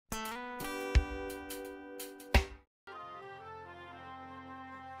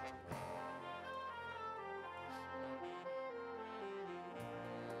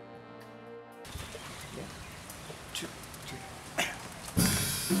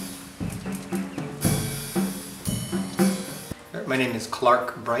My name is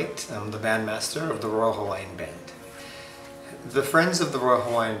Clark Bright. I'm the bandmaster of the Royal Hawaiian Band. The Friends of the Royal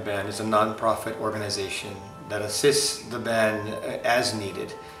Hawaiian Band is a non-profit organization that assists the band as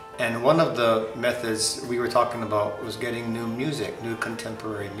needed. And one of the methods we were talking about was getting new music, new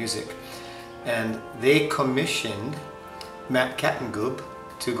contemporary music. And they commissioned Matt Kattengub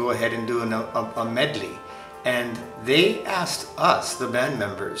to go ahead and do a medley. And they asked us, the band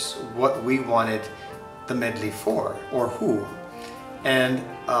members, what we wanted the medley for, or who. And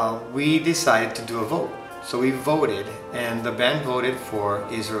we decided to do a vote. So we voted, and the band voted for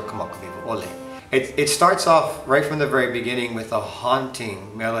Israel Kamakawiwo'ole. It starts off right from the very beginning with a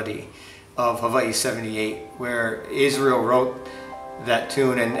haunting melody of Hawaii 78, where Israel wrote that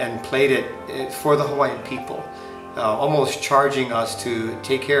tune and played it for the Hawaiian people, almost charging us to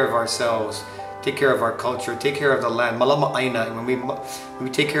take care of ourselves, take care of our culture, take care of the land. Malama aina. When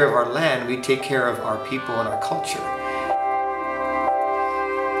we take care of our land, we take care of our people and our culture.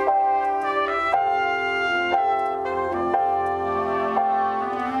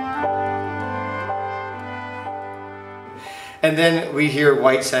 And then we hear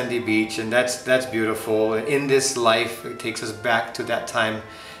White Sandy Beach, and that's beautiful. In this life, it takes us back to that time.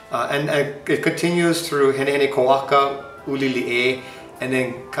 And it continues through Hene Hene Koaka, Ulili'e, and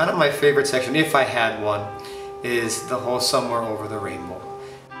then kind of my favorite section, if I had one, is the whole Somewhere Over the Rainbow.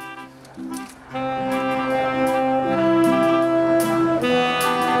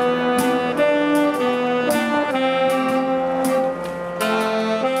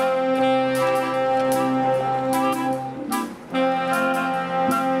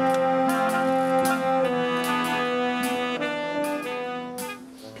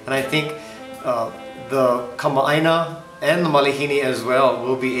 And I think the Kama'aina and the Malihini as well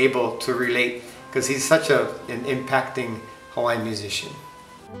will be able to relate, because he's such an impacting Hawaiian musician.